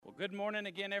Good morning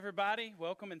again, everybody.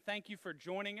 Welcome and thank you for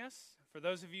joining us. For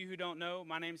those of you who don't know,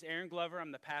 my name is Aaron Glover.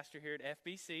 I'm the pastor here at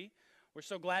FBC. We're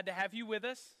so glad to have you with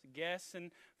us, guests,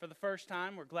 and for the first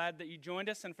time, we're glad that you joined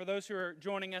us. And for those who are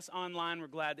joining us online, we're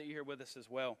glad that you're here with us as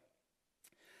well.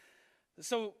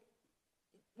 So,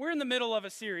 we're in the middle of a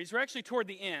series. We're actually toward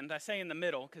the end. I say in the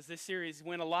middle because this series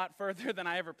went a lot further than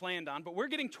I ever planned on. But we're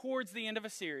getting towards the end of a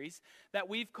series that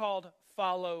we've called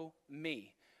Follow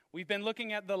Me. We've been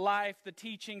looking at the life, the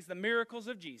teachings, the miracles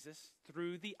of Jesus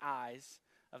through the eyes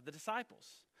of the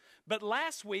disciples. But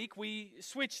last week, we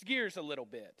switched gears a little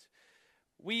bit.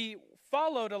 We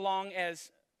followed along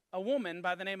as a woman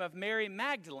by the name of Mary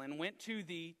Magdalene went to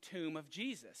the tomb of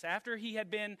Jesus. After he had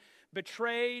been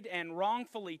betrayed and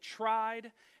wrongfully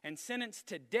tried and sentenced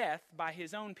to death by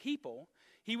his own people,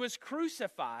 he was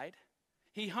crucified,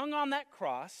 he hung on that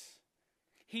cross,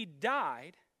 he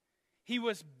died, he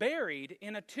was buried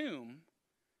in a tomb,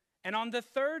 and on the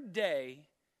third day,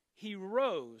 he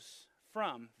rose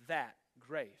from that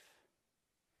grave.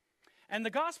 And the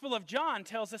Gospel of John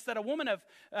tells us that a woman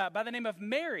by the name of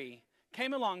Mary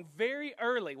came along very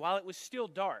early while it was still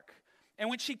dark. And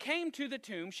when she came to the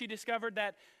tomb, she discovered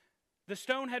that the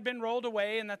stone had been rolled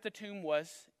away and that the tomb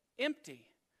was empty.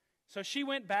 So she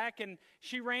went back and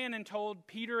she ran and told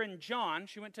Peter and John.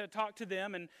 She went to talk to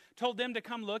them and told them to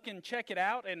come look and check it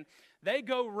out. And they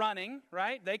go running,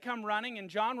 right? They come running, and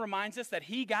John reminds us that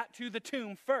he got to the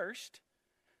tomb first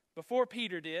before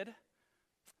Peter did.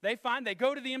 They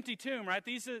go to the empty tomb, right?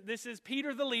 This is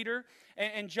Peter the leader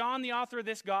and John the author of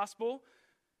this gospel.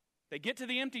 They get to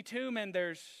the empty tomb and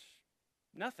there's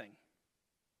nothing.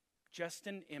 Just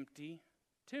an empty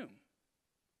tomb.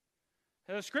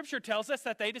 So the scripture tells us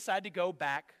that they decide to go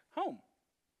back home.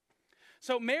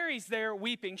 So Mary's there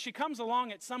weeping. She comes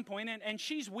along at some point and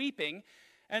she's weeping.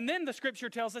 And then the scripture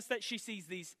tells us that she sees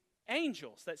these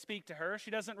angels that speak to her.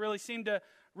 She doesn't really seem to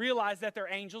realize that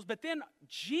they're angels. But then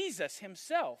Jesus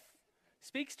himself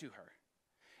speaks to her.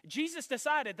 Jesus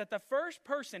decided that the first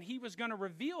person he was going to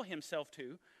reveal himself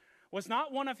to was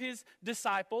not one of his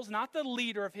disciples, not the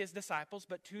leader of his disciples,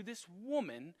 but to this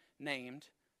woman named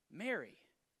Mary.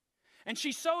 And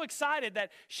she's so excited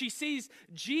that she sees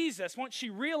Jesus. Once she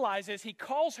realizes he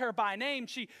calls her by name,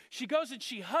 she goes and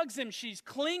she hugs him. She's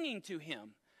clinging to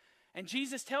him. And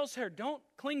Jesus tells her, don't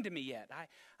cling to me yet.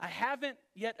 I haven't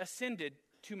yet ascended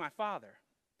to my Father.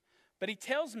 But he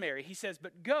tells Mary, he says,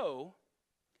 but go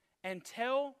and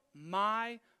tell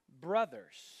my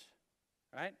brothers.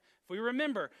 Right? If we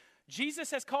remember, Jesus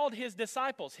has called his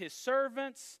disciples, his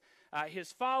servants,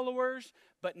 his followers,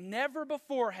 but never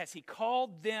before has he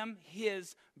called them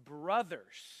his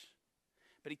brothers.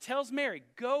 But he tells Mary,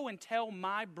 go and tell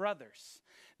my brothers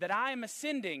that I am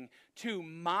ascending to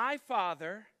my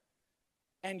Father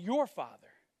and your Father.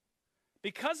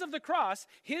 Because of the cross,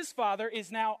 his Father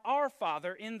is now our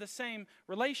Father in the same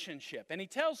relationship. And he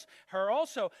tells her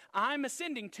also, I'm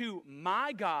ascending to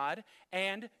my God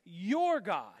and your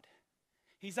God.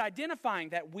 He's identifying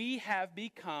that we have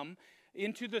become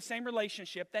into the same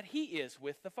relationship that he is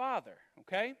with the Father,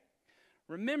 okay?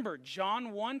 Remember, John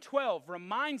 1:12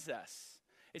 reminds us,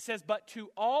 it says, but to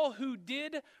all who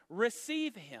did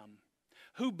receive him,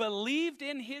 who believed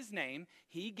in his name,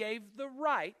 he gave the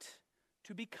right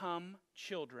to become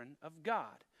children of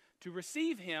God. To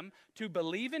receive him, to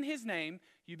believe in his name,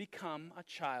 you become a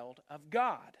child of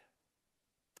God.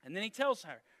 And then he tells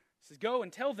her, he says, go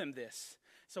and tell them this.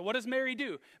 So what does Mary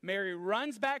do? Mary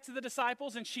runs back to the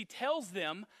disciples and she tells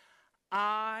them,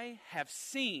 I have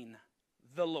seen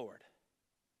the Lord.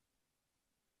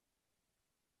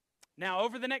 Now,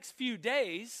 over the next few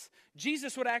days,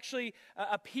 Jesus would actually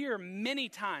appear many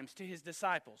times to his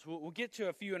disciples. We'll get to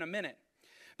a few in a minute.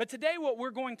 But today what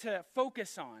we're going to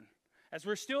focus on, as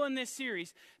we're still in this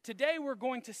series, today we're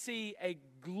going to see a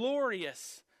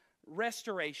glorious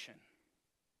restoration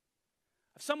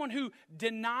of someone who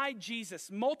denied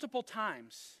Jesus multiple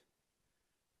times.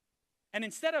 And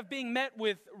instead of being met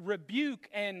with rebuke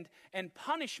and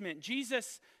punishment,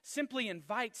 Jesus simply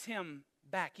invites him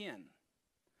back in.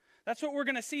 That's what we're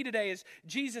going to see today is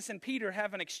Jesus and Peter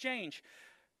have an exchange.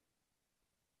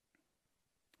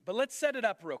 But let's set it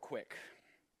up real quick.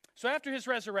 So after his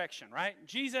resurrection, right?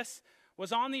 Jesus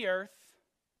was on the earth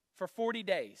for 40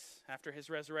 days after his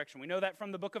resurrection. We know that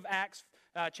from the book of Acts,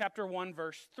 chapter 1,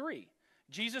 verse 3.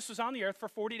 Jesus was on the earth for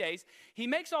 40 days. He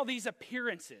makes all these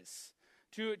appearances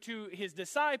to his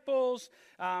disciples.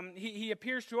 He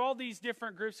appears to all these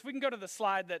different groups. If we can go to the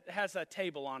slide that has a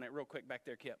table on it real quick back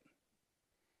there, Kip.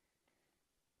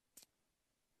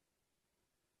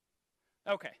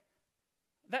 Okay.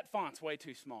 That font's way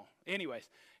too small. Anyways,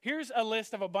 here's a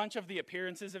list of a bunch of the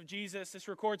appearances of Jesus. This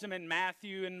records them in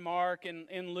Matthew and Mark and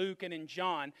in Luke and in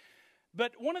John.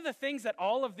 But one of the things that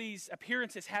all of these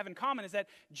appearances have in common is that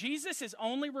Jesus is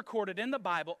only recorded in the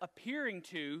Bible appearing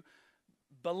to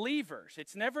believers.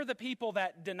 It's never the people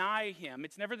that deny him.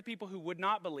 It's never the people who would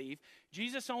not believe.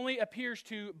 Jesus only appears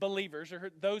to believers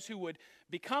or those who would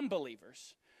become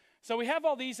believers. So we have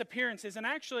all these appearances, and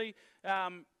actually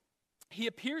he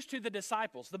appears to the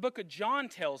disciples. The book of John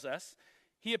tells us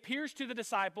he appears to the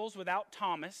disciples without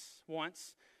Thomas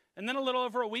once, and then a little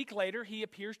over a week later, he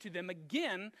appears to them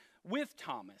again with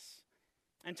Thomas.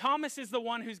 And Thomas is the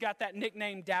one who's got that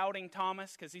nickname Doubting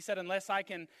Thomas, because he said, unless I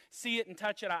can see it and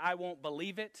touch it, I won't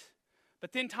believe it.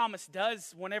 But then Thomas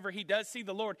does, whenever he does see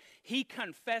the Lord, he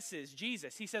confesses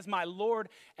Jesus. He says, my Lord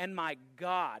and my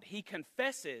God. He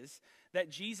confesses that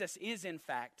Jesus is in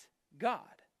fact God.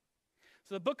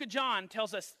 So the book of John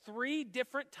tells us 3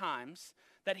 different times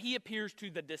that he appears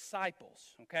to the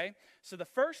disciples, okay? So the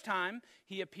first time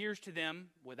he appears to them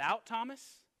without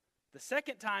Thomas. The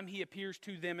second time he appears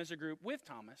to them as a group with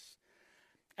Thomas.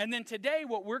 And then today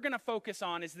what we're going to focus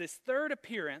on is this third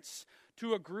appearance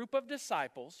to a group of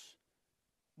disciples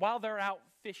while they're out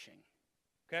fishing,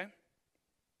 okay?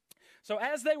 So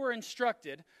as they were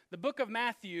instructed, the book of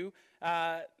Matthew,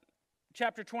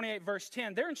 chapter 28, verse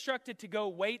 10, they're instructed to go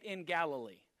wait in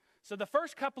Galilee. So the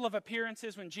first couple of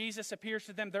appearances when Jesus appears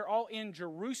to them, they're all in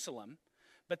Jerusalem.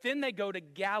 But then they go to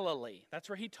Galilee. That's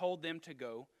where he told them to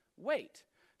go wait.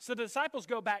 So the disciples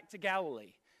go back to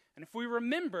Galilee. And if we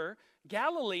remember,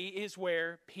 Galilee is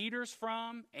where Peter's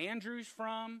from, Andrew's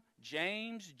from,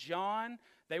 James, John.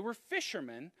 They were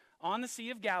fishermen on the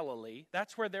Sea of Galilee.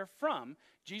 That's where they're from.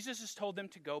 Jesus has told them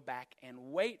to go back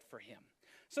and wait for him.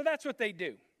 So that's what they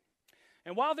do.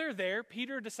 And while they're there,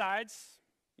 Peter decides,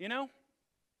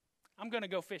 I'm going to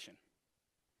go fishing.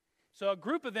 So a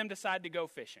group of them decide to go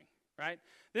fishing. Right?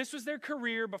 This was their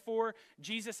career before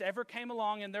Jesus ever came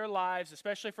along in their lives,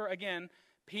 especially for, again,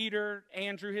 Peter,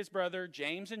 Andrew, his brother,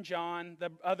 James and John,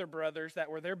 the other brothers that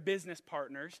were their business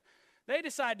partners. They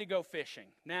decided to go fishing.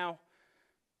 Now,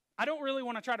 I don't really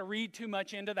want to try to read too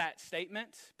much into that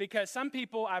statement because some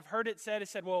people, I've heard it said,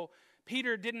 well,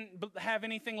 Peter didn't have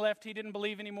anything left. He didn't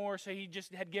believe anymore, so he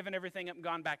just had given everything up and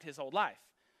gone back to his old life.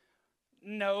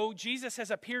 No, Jesus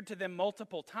has appeared to them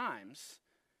multiple times.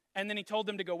 And then he told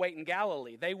them to go wait in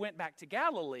Galilee. They went back to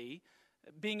Galilee,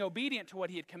 being obedient to what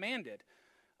he had commanded.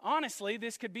 Honestly,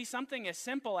 this could be something as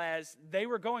simple as they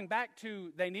were going back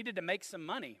to, they needed to make some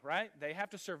money, right? They have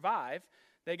to survive.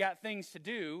 They got things to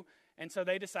do. And so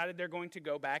they decided they're going to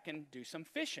go back and do some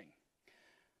fishing.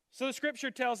 So the scripture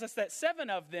tells us that 7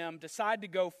 of them decide to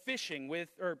go fishing with,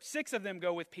 or 6 of them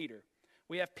go with Peter.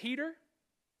 We have Peter,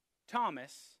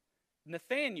 Thomas,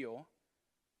 Nathaniel,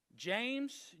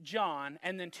 James, John,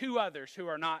 and then 2 others who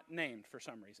are not named for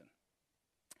some reason.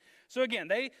 So again,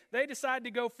 they decide to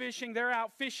go fishing. They're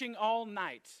out fishing all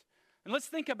night. And let's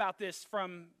think about this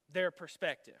from their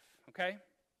perspective, okay?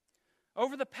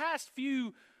 Over the past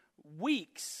few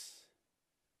weeks,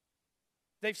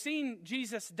 they've seen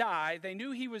Jesus die. They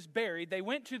knew he was buried. They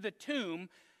went to the tomb.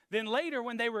 Then later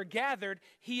when they were gathered,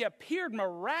 he appeared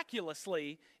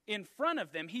miraculously in front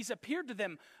of them. He's appeared to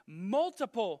them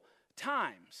multiple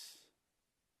times.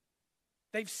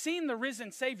 They've seen the risen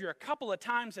Savior a couple of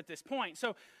times at this point.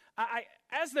 So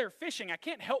as they're fishing, I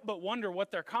can't help but wonder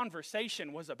what their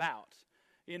conversation was about.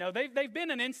 They've been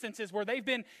in instances where they've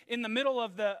been in the middle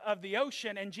of the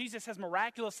ocean and Jesus has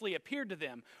miraculously appeared to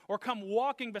them or come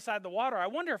walking beside the water. I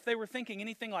wonder if they were thinking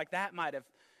anything like that might have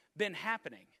been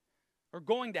happening or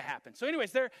going to happen. So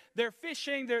anyways, they're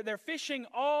fishing. They're fishing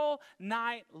all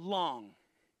night long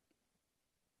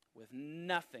with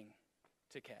nothing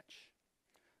to catch.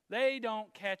 They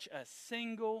don't catch a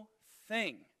single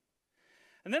thing.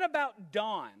 And then about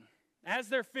dawn, as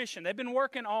they're fishing, they've been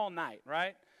working all night,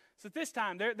 right? So at this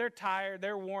time, they're tired,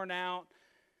 they're worn out.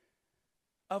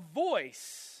 A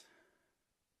voice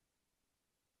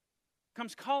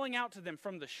comes calling out to them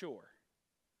from the shore.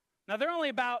 Now, they're only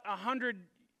about 100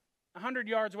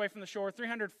 yards away from the shore,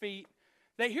 300 feet.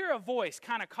 They hear a voice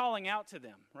kind of calling out to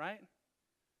them, right?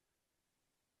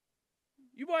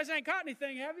 You boys ain't caught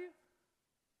anything, have you?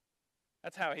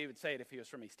 That's how he would say it if he was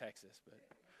from East Texas.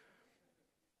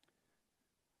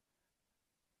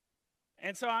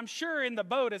 And so I'm sure in the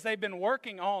boat, as they've been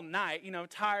working all night,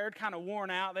 tired, kind of worn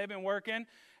out, they've been working,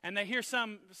 and they hear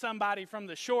somebody from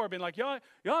the shore being like, y'all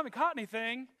haven't caught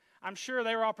anything. I'm sure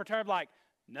they were all perturbed like,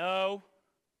 no.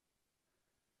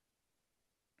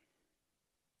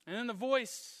 And then the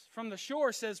voice from the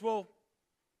shore says, well,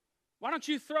 why don't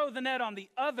you throw the net on the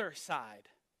other side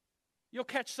You'll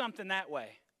catch something that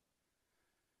way.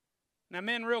 Now,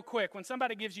 men, real quick, when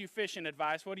somebody gives you fishing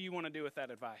advice, what do you want to do with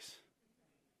that advice?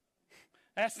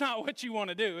 That's not what you want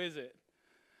to do, is it?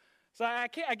 So I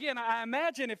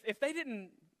imagine if they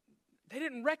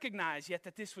didn't recognize yet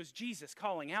that this was Jesus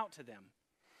calling out to them.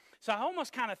 So I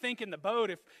almost kind of think in the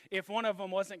boat, if one of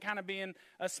them wasn't kind of being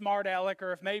a smart aleck,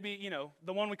 or if maybe,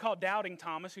 the one we call Doubting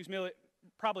Thomas, who's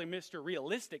probably Mr.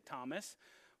 Realistic Thomas,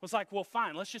 was like, well,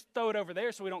 fine, let's just throw it over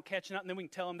there so we don't catch nothing, then we can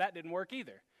tell them that didn't work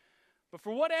either. But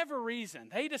for whatever reason,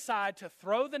 they decide to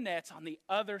throw the nets on the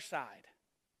other side.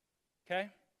 Okay?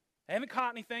 They haven't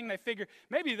caught anything. They figure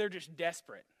maybe they're just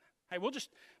desperate. Hey,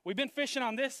 we've been fishing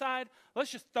on this side.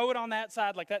 Let's just throw it on that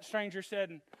side like that stranger said,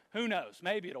 and who knows?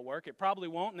 Maybe it'll work. It probably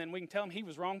won't, and then we can tell him he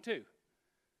was wrong too.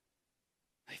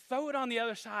 They throw it on the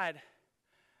other side,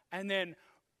 and then,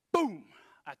 boom,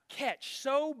 a catch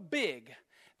so big,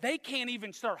 they can't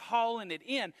even start hauling it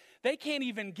in. They can't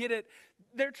even get it.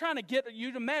 They're trying to get,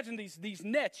 you'd imagine these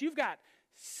nets. You've got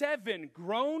 7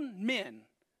 grown men,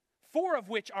 4 of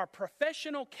which are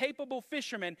professional, capable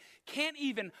fishermen, can't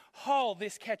even haul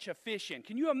this catch of fish in.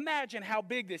 Can you imagine how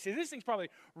big this is? This thing's probably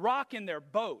rocking their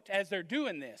boat as they're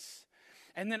doing this.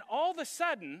 And then all of a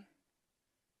sudden,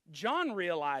 John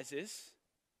realizes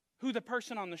who the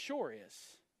person on the shore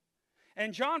is.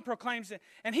 And John proclaims it,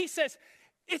 and he says,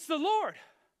 "It's the Lord."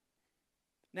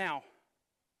 Now,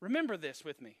 remember this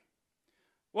with me.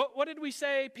 What did we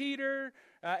say Peter,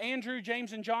 Andrew,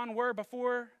 James, and John were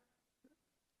before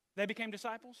they became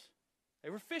disciples? They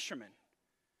were fishermen.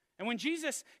 And when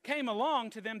Jesus came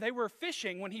along to them, they were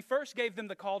fishing when he first gave them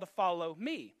the call to follow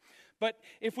me. But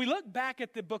if we look back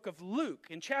at the book of Luke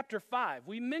in chapter 5,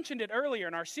 we mentioned it earlier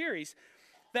in our series,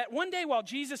 that one day while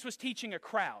Jesus was teaching a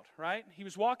crowd, right? He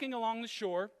was walking along the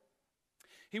shore.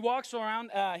 He walks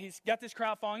around, he's got this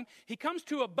crowd following. He comes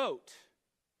to a boat,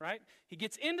 right? He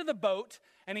gets into the boat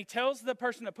and he tells the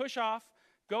person to push off,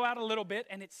 go out a little bit,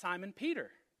 and it's Simon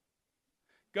Peter.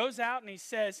 Goes out and he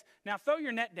says, "Now throw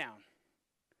your net down."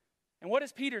 And what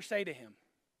does Peter say to him?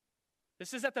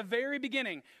 This is at the very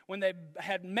beginning when they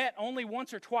had met only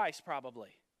once or twice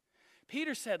probably.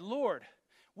 Peter said, "Lord,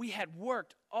 we had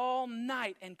worked all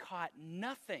night and caught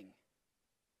nothing.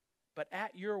 But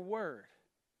at your word,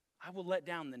 I will let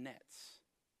down the nets."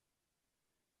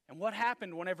 And what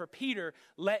happened whenever Peter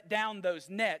let down those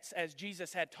nets as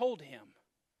Jesus had told him?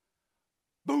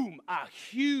 Boom, a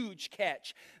huge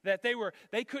catch that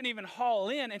they couldn't even haul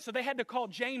in. And so they had to call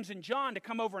James and John to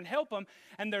come over and help them.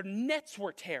 And their nets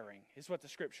were tearing, is what the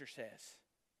scripture says.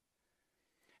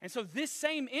 And so this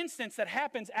same instance that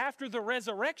happens after the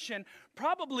resurrection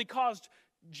probably caused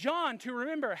John to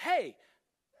remember, hey,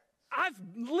 I've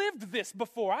lived this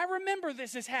before. I remember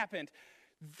this has happened.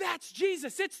 That's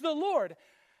Jesus. It's the Lord.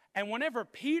 And whenever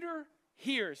Peter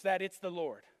hears that it's the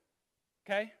Lord,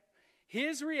 okay,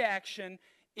 his reaction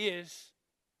is,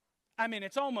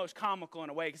 it's almost comical in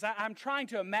a way, because I'm trying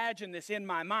to imagine this in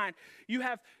my mind. You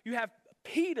have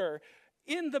Peter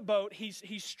in the boat.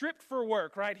 He's stripped for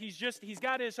work, right? He's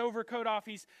got his overcoat off.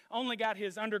 He's only got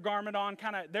his undergarment on,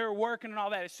 they're working and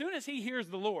all that. As soon as he hears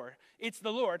the Lord, it's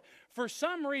the Lord. For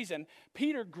some reason,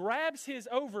 Peter grabs his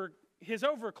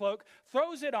overcloak,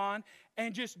 throws it on,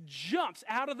 and just jumps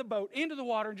out of the boat into the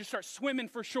water and just starts swimming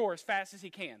for shore as fast as he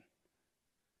can.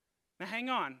 Now hang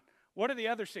on. What are the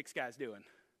other 6 guys doing?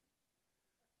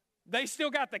 They still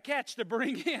got the catch to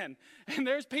bring in. And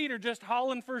there's Peter just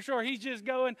hauling for shore. He's just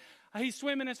going, he's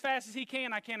swimming as fast as he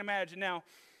can. I can't imagine. Now,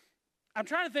 I'm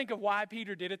trying to think of why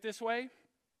Peter did it this way.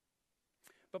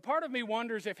 But part of me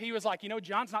wonders if he was like,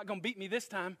 John's not going to beat me this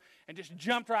time, and just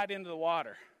jumped right into the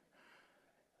water.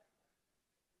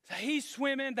 So he's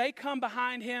swimming. They come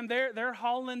behind him. They're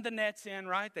hauling the nets in,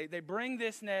 right? They bring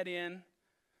this net in.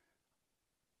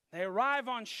 They arrive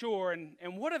on shore,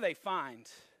 and what do they find?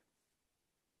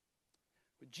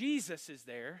 Well, Jesus is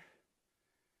there,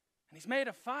 and he's made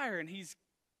a fire, and he's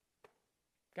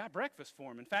got breakfast for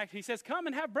him. In fact, he says, "Come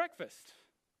and have breakfast."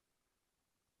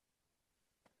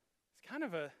 It's kind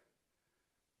of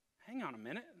hang on a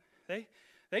minute.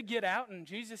 They get out, and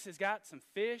Jesus has got some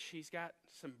fish. He's got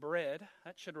some bread.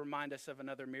 That should remind us of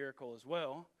another miracle as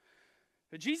well.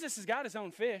 But Jesus has got his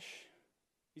own fish.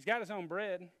 He's got his own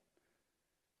bread.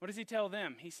 What does he tell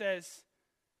them? He says,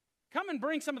 "Come and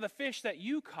bring some of the fish that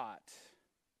you caught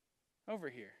over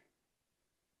here."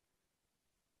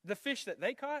 The fish that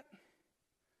they caught,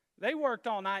 they worked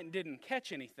all night and didn't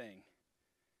catch anything.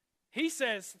 He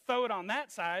says, throw it on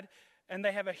that side, and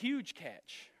they have a huge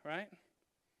catch, right?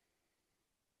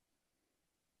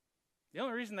 The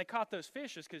only reason they caught those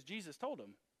fish is because Jesus told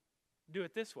them, do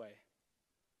it this way.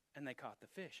 And they caught the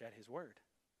fish at his word.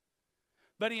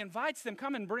 But he invites them,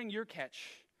 come and bring your catch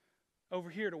over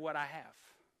here to what I have.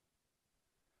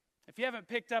 If you haven't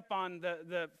picked up on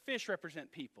the fish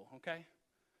represent people, okay?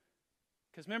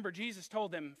 Because remember, Jesus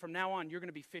told them, from now on, you're going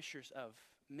to be fishers of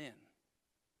men.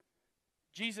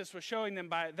 Jesus was showing them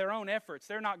by their own efforts,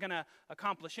 they're not going to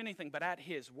accomplish anything, but at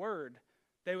his word,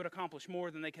 they would accomplish more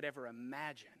than they could ever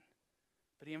imagine.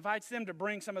 But he invites them to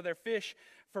bring some of their fish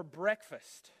for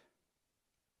breakfast.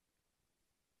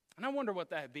 And I wonder what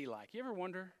that would be like. You ever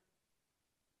wonder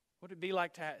what it'd be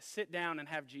like to sit down and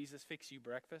have Jesus fix you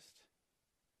breakfast?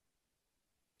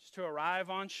 Just to arrive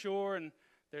on shore and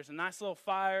there's a nice little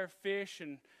fire, fish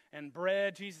and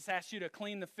bread. Jesus asks you to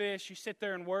clean the fish. You sit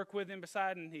there and work with him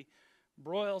beside, and he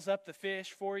broils up the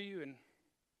fish for you and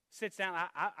sits down.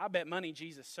 I bet money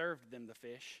Jesus served them the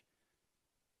fish.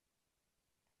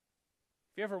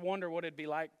 If you ever wonder what it'd be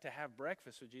like to have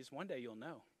breakfast with Jesus, one day you'll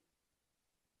know.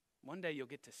 One day you'll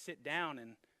get to sit down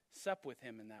and sup with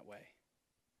him in that way.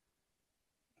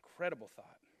 Incredible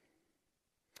thought.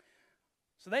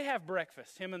 So they have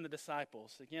breakfast, him and the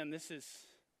disciples. Again,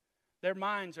 their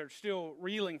minds are still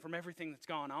reeling from everything that's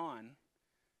gone on.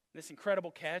 This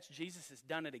incredible catch, Jesus has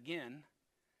done it again.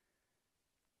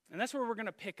 And that's where we're going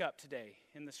to pick up today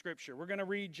in the scripture. We're going to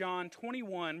read John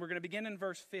 21. We're going to begin in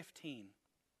verse 15.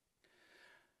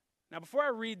 Now, before I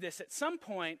read this, at some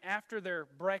point after their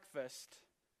breakfast,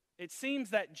 it seems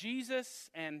that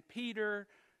Jesus and Peter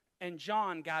and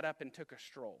John got up and took a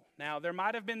stroll. Now, there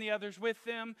might have been the others with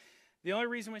them. The only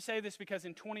reason we say this is because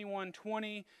in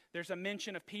 21:20, there's a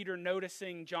mention of Peter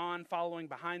noticing John following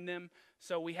behind them.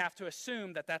 So we have to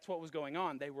assume that that's what was going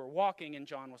on. They were walking and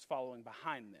John was following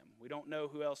behind them. We don't know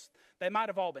who else. They might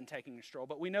have all been taking a stroll,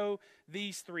 but we know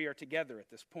these three are together at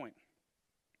this point.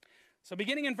 So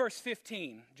beginning in verse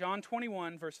 15, John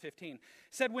 21, verse 15,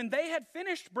 said, when they had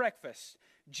finished breakfast,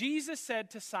 Jesus said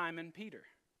to Simon Peter,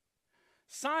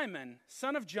 Simon,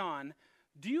 son of John,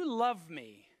 do you love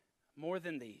me more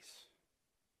than these?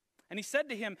 And he said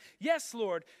to him, yes,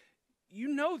 Lord, you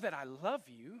know that I love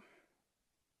you.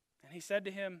 And he said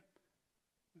to him,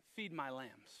 feed my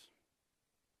lambs.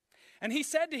 And he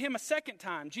said to him a second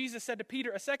time, Jesus said to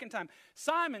Peter a second time,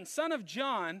 Simon, son of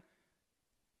John,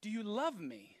 do you love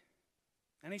me?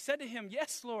 And he said to him,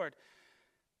 yes, Lord,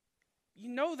 you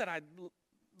know that I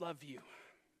love you.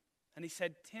 And he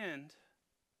said, tend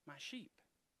my sheep.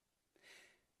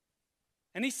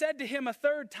 And he said to him a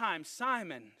third time,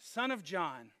 Simon, son of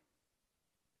John,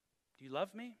 do you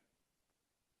love me?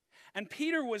 And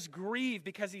Peter was grieved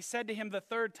because he said to him the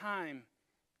third time,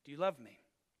 do you love me?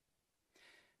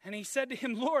 And he said to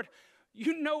him, Lord,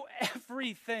 you know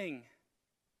everything.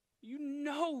 You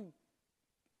know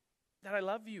that I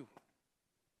love you.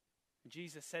 And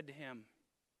Jesus said to him,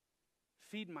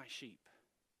 feed my sheep.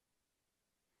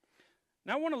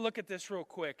 Now I want to look at this real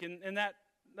quick. In that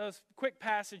those quick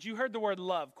passage, you heard the word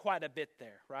love quite a bit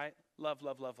there, right? Love,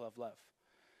 love, love, love, love.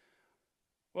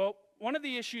 Well, one of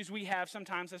the issues we have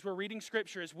sometimes as we're reading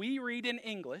Scripture is we read in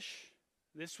English.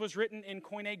 This was written in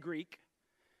Koine Greek.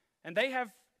 And they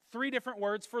have three different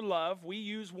words for love. We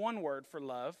use one word for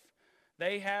love.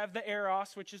 They have the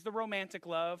eros, which is the romantic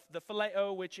love, the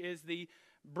phileo, which is the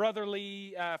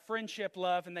brotherly friendship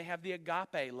love, and they have the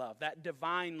agape love, that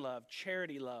divine love,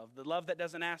 charity love, the love that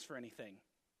doesn't ask for anything.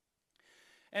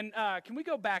 And can we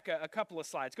go back a couple of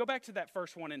slides? Go back to that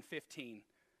first one in 15.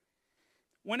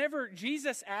 Whenever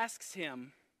Jesus asks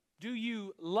him, do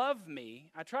you love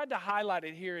me? I tried to highlight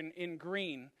it here in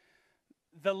green.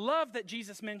 The love that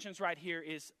Jesus mentions right here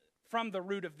is from the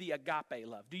root of the agape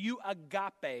love. Do you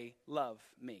agape love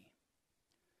me?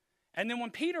 And then when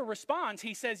Peter responds,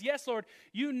 he says, yes, Lord,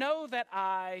 you know that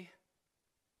I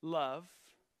love,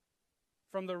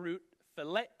 from the root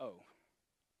phileo.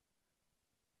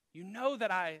 You know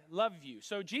that I love you.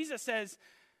 So Jesus says,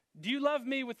 do you love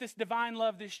me with this divine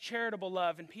love, this charitable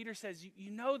love? And Peter says,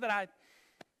 you know that I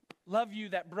love you,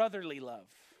 that brotherly love.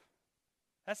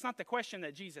 That's not the question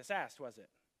that Jesus asked, was it?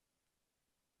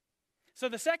 So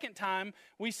the second time,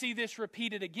 we see this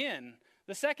repeated again.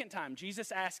 The second time,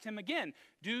 Jesus asked him again,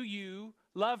 do you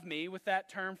love me, with that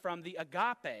term from the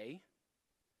agape?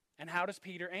 And how does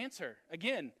Peter answer?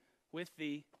 Again, with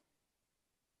the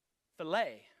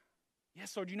philia.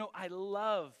 Yes, Lord, you know I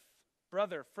love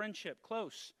brother, friendship,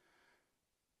 close.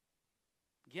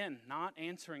 Again, not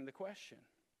answering the question.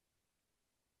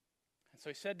 And so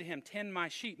he said to him, tend my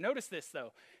sheep. Notice this,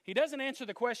 though. He doesn't answer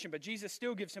the question, but Jesus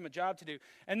still gives him a job to do.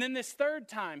 And then this third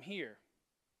time here,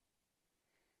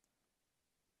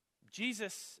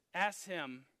 Jesus asks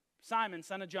him, Simon,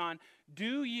 son of John,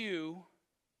 do you,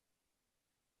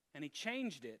 and he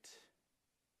changed it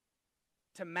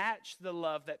to match the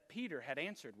love that Peter had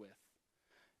answered with.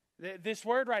 This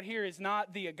word right here is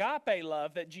not the agape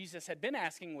love that Jesus had been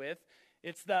asking with.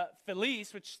 It's the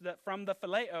philis, from the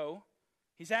phileo.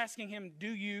 He's asking him, do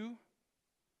you,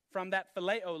 from that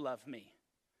phileo, love me?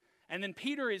 And then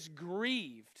Peter is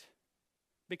grieved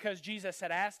because Jesus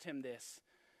had asked him this.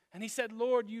 And he said,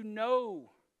 Lord, you know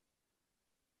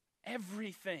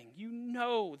everything. You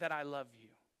know that I love you.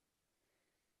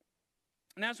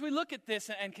 And as we look at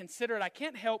this and consider it, I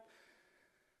can't help.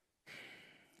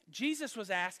 Jesus was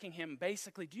asking him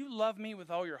basically, do you love me with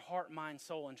all your heart, mind,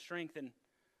 soul, and strength? And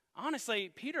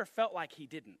honestly, Peter felt like he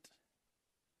didn't.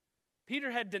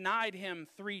 Peter had denied him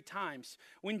 3 times.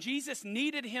 When Jesus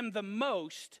needed him the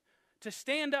most to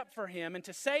stand up for him and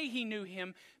to say he knew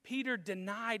him, Peter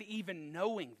denied even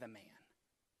knowing the man.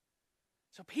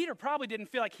 So Peter probably didn't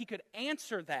feel like he could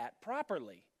answer that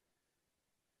properly.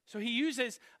 So he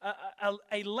uses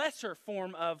a lesser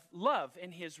form of love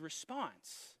in his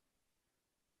response.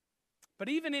 But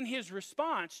even in his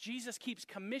response, Jesus keeps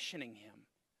commissioning him.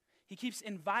 He keeps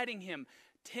inviting him,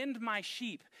 tend my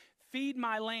sheep, feed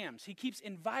my lambs. He keeps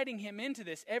inviting him into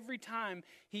this every time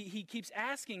he keeps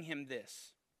asking him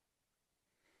this.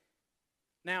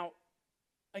 Now,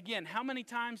 again, how many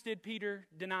times did Peter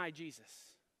deny Jesus?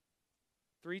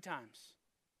 3 times.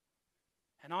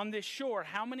 And on this shore,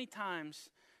 how many times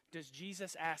does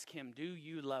Jesus ask him, do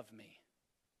you love me?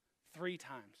 3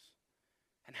 times.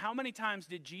 And how many times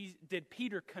did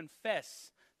Peter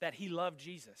confess that he loved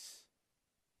Jesus?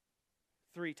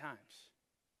 3 times.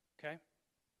 Okay?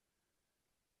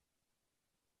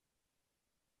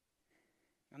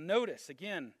 Now notice,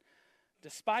 again,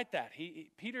 despite that,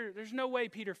 Peter, there's no way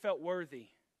Peter felt worthy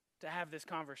to have this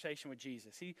conversation with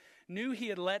Jesus. He knew he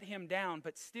had let him down,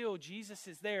 but still Jesus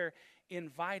is there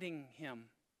inviting him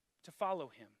to follow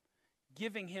him,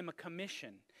 giving him a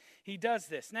commission. He does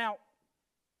this.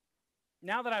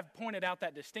 Now that I've pointed out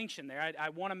that distinction there, I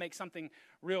want to make something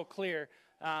real clear.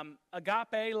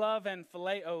 Agape love and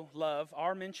phileo love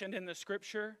are mentioned in the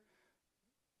Scripture,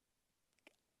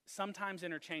 sometimes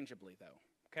interchangeably though,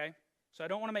 okay? So I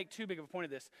don't want to make too big of a point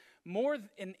of this. More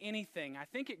than anything, I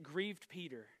think it grieved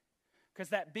Peter, because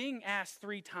that being asked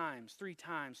 3 times,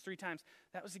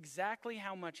 that was exactly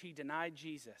how much he denied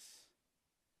Jesus.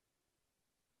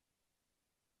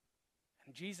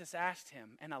 And Jesus asked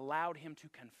him and allowed him to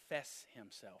confess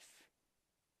himself.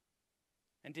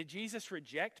 And did Jesus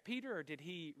reject Peter or did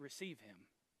he receive him?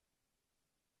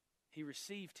 He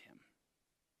received him.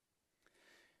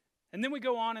 And then we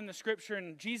go on in the Scripture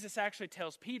and Jesus actually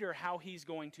tells Peter how he's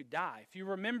going to die. If you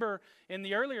remember in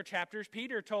the earlier chapters,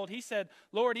 Peter he said,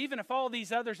 Lord, even if all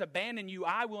these others abandon you,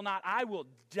 I will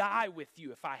die with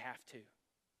you if I have to.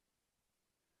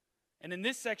 And in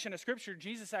this section of Scripture,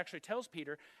 Jesus actually tells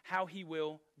Peter how he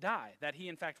will die, that he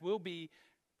in fact will be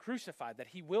crucified, that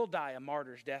he will die a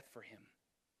martyr's death for him.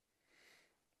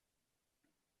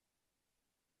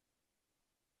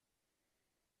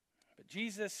 But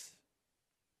Jesus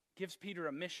gives Peter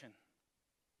a mission.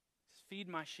 Feed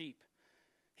my sheep.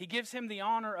 He gives him the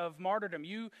honor of martyrdom.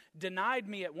 You denied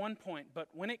me at one point, but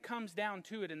when it comes down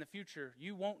to it in the future,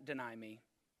 you won't deny me.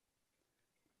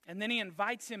 And then he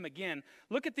invites him again.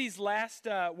 Look at these last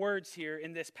words here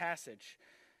in this passage.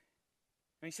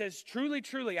 And he says, truly,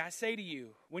 truly, I say to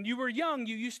you, when you were young,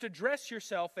 you used to dress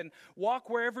yourself and walk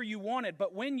wherever you wanted.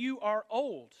 But when you are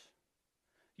old,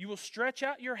 you will stretch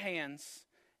out your hands,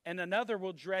 and another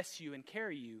will dress you and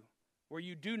carry you where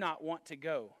you do not want to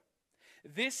go.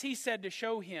 This he said to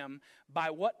show him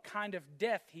by what kind of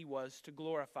death he was to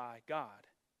glorify God,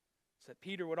 so that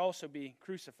Peter would also be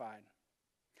crucified.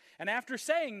 And after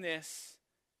saying this,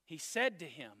 he said to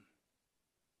him,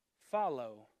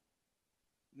 follow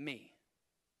me.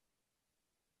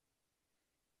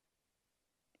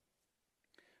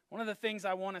 One of the things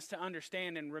I want us to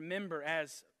understand and remember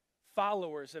as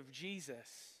followers of Jesus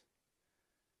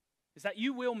is that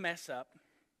you will mess up,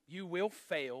 you will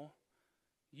fail,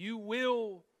 you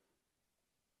will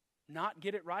not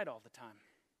get it right all the time.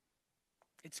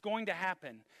 It's going to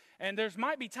happen. And there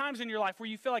might be times in your life where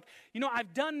you feel like,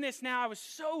 I've done this now. I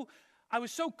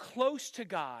was so close to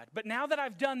God, but now that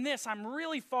I've done this, I'm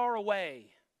really far away.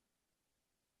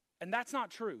 And that's not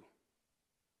true.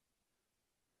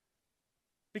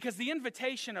 Because the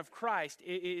invitation of Christ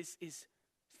is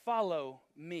follow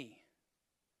me.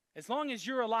 As long as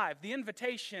you're alive, the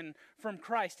invitation from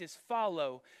Christ is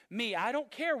follow me. I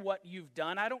don't care what you've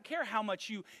done. I don't care how much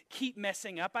you keep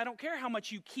messing up. I don't care how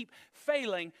much you keep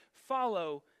failing.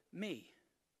 Follow me.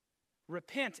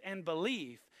 Repent and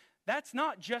believe. That's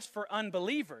not just for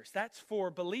unbelievers. That's for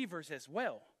believers as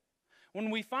well. When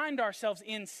we find ourselves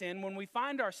in sin, when we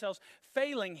find ourselves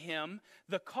failing Him,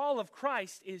 the call of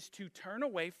Christ is to turn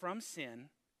away from sin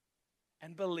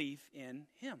and belief in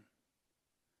him.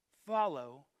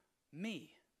 Follow me.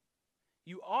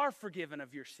 You are forgiven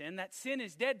of your sin. That sin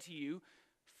is dead to you.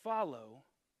 Follow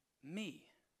me.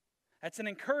 That's an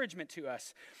encouragement to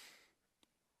us.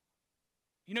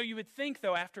 You know, you would think,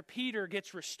 though, after Peter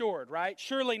gets restored, right?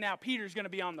 Surely now Peter's going to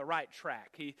be on the right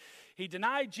track. He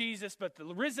denied Jesus, but the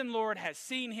risen Lord has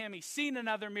seen him. He's seen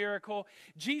another miracle.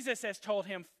 Jesus has told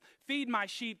him, feed my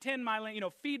sheep,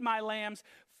 feed my lambs,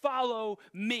 follow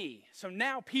me. So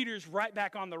now Peter's right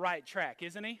back on the right track,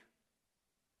 isn't he?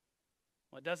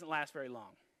 Well, it doesn't last very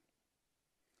long.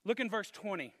 Look in verse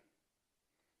 20. It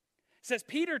says,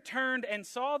 Peter turned and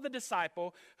saw the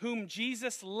disciple whom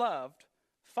Jesus loved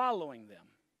following them.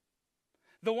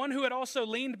 The one who had also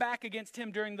leaned back against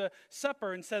him during the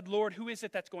supper and said, Lord, who is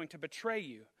it that's going to betray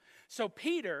you? So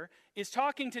Peter is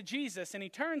talking to Jesus, and he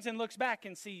turns and looks back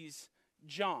and sees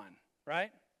John, right?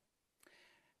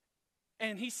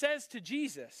 And he says to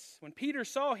Jesus, when Peter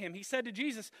saw him, he said to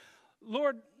Jesus,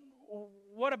 Lord,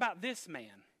 what about this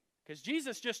man? Because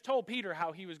Jesus just told Peter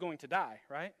how he was going to die,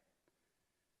 right?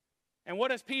 And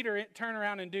what does Peter turn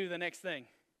around and do the next thing?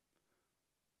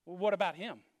 Well, what about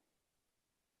him?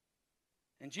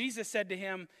 And Jesus said to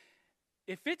him,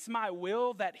 if it's my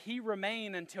will that he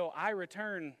remain until I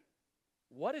return,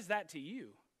 what is that to you?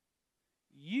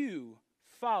 You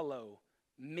follow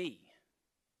me.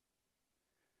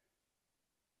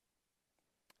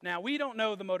 Now, we don't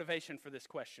know the motivation for this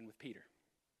question with Peter.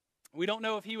 We don't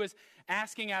know if he was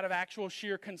asking out of actual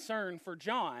sheer concern for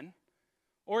John,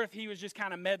 or if he was just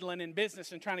kind of meddling in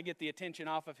business and trying to get the attention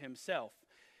off of himself.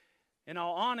 In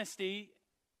all honesty,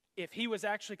 if he was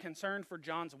actually concerned for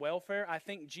John's welfare, I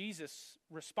think Jesus'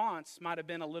 response might have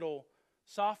been a little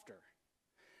softer.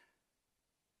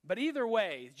 But either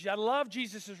way, I love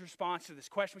Jesus' response to this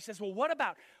question. He says, well, what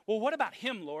about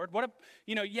him, Lord?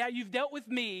 You've dealt with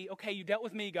me. Okay, you dealt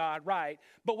with me, God, right.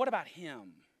 But what about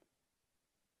him?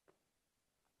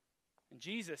 And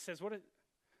Jesus says,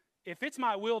 if it's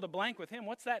my will to blank with him,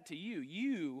 what's that to you?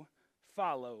 You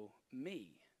follow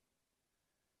me.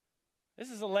 This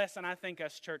is a lesson I think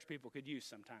us church people could use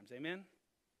sometimes, amen?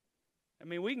 I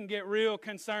mean, we can get real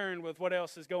concerned with what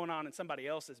else is going on in somebody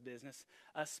else's business,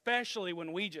 especially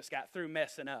when we just got through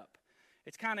messing up.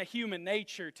 It's kind of human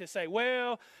nature to say,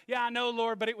 well, yeah, I know,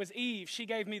 Lord, but it was Eve. She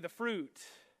gave me the fruit.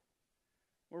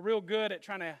 We're real good at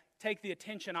trying to take the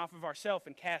attention off of ourselves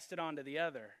and cast it onto the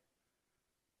other.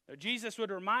 So Jesus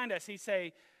would remind us, he'd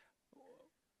say,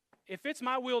 if it's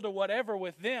my will to whatever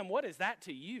with them, what is that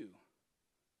to you?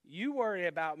 You worry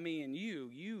about me and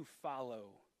you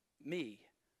follow me.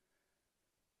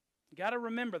 You got to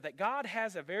remember that God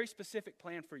has a very specific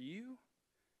plan for you.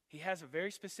 He has a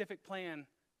very specific plan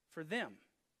for them.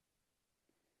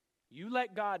 You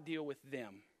let God deal with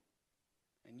them,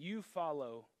 and you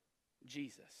follow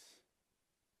Jesus.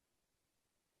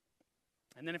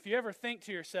 And then if you ever think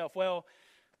to yourself, well,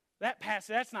 that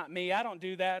pastor, that's not me. I don't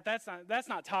do that. That's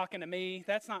not talking to me.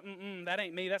 That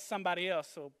ain't me. That's somebody else.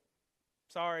 So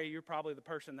sorry, you're probably the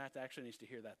person that actually needs to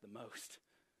hear that the most.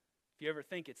 If you ever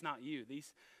think it's not you,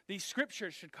 these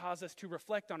scriptures should cause us to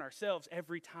reflect on ourselves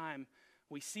every time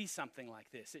we see something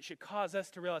like this. It should cause us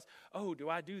to realize, oh, do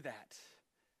I do that?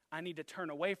 I need to turn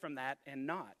away from that and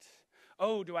not.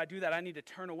 Oh, do I do that? I need to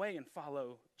turn away and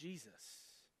follow Jesus.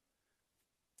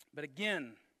 But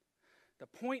again, the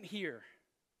point here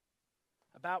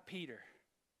about Peter,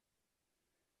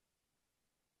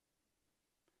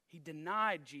 he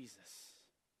denied Jesus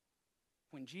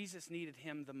when Jesus needed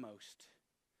him the most.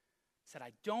 He said,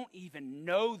 I don't even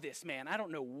know this man. I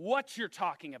don't know what you're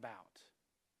talking about.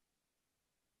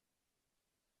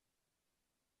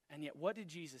 And yet, what did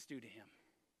Jesus do to him?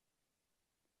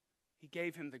 He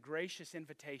gave him the gracious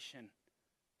invitation,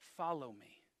 follow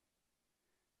me.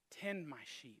 Tend my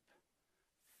sheep.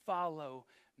 Follow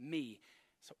me.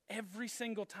 So every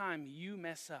single time you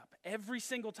mess up, every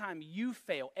single time you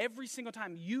fail, every single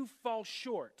time you fall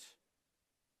short,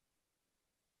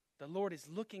 the Lord is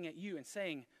looking at you and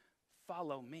saying,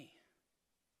 follow me.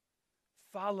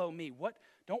 Follow me.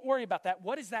 Don't worry about that.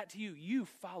 What is that to you? You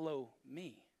follow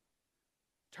me.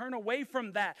 Turn away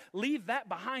from that. Leave that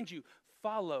behind you.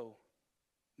 Follow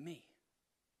me.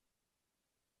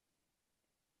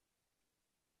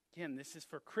 Again, this is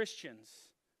for Christians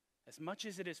as much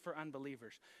as it is for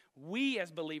unbelievers. We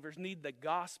as believers need the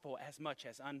gospel as much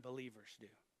as unbelievers do.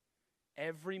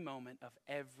 Every moment of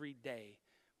every day,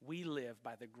 we live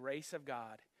by the grace of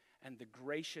God and the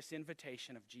gracious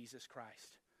invitation of Jesus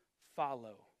Christ.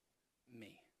 Follow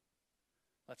me.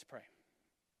 Let's pray.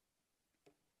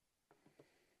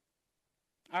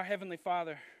 Our Heavenly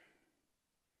Father,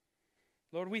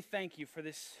 Lord, we thank you for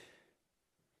this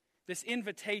this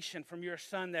invitation from your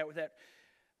Son that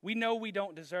we know we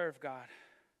don't deserve, God.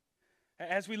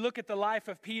 As we look at the life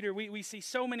of Peter, we see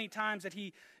so many times that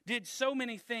he did so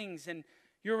many things, and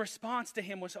your response to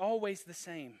him was always the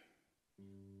same.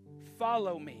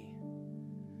 Follow me.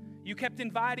 You kept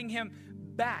inviting him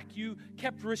back. You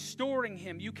kept restoring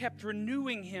him. You kept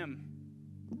renewing him.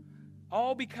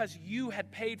 All because you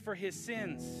had paid for his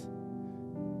sins.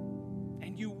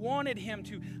 And you wanted him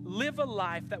to live a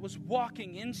life that was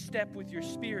walking in step with your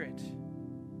Spirit.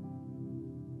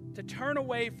 To turn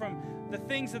away from the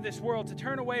things of this world, to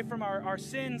turn away from our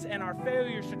sins and our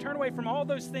failures, to turn away from all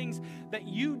those things that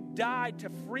you died to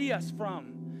free us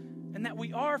from and that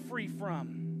we are free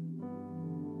from.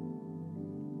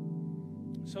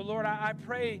 So, Lord, I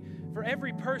pray for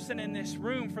every person in this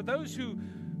room, for those who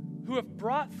have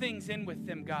brought things in with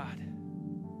them, God.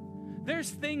 There's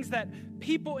things that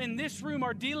people in this room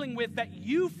are dealing with that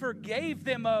you forgave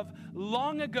them of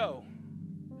long ago,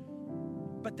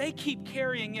 but they keep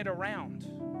carrying it around.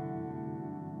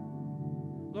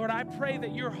 Lord, I pray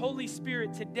that your Holy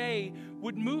Spirit today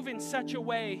would move in such a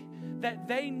way that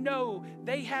they know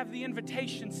they have the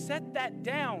invitation. Set that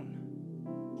down.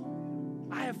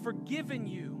 I have forgiven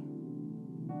you.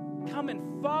 Come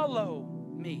and follow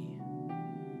me.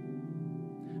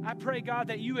 I pray, God,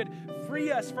 that you would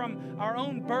free us from our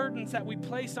own burdens that we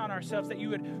place on ourselves, that you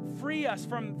would free us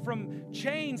from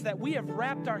chains that we have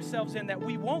wrapped ourselves in that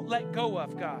we won't let go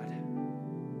of, God.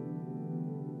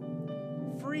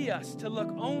 Free us to look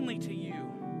only to you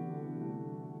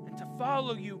and to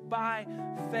follow you by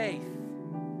faith,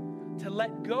 to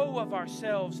let go of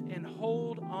ourselves and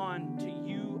hold on to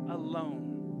you alone.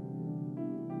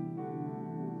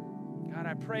 God,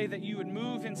 I pray that you would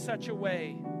move in such a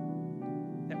way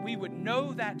that we would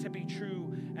know that to be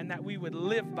true and that we would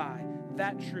live by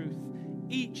that truth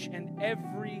each and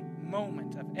every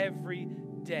moment of every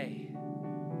day.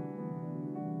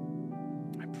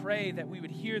 I pray that we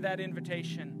would hear that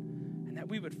invitation and that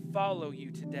we would follow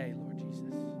you today, Lord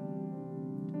Jesus.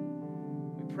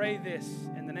 We pray this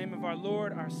in the name of our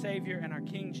Lord, our Savior, and our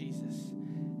King Jesus.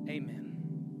 Amen.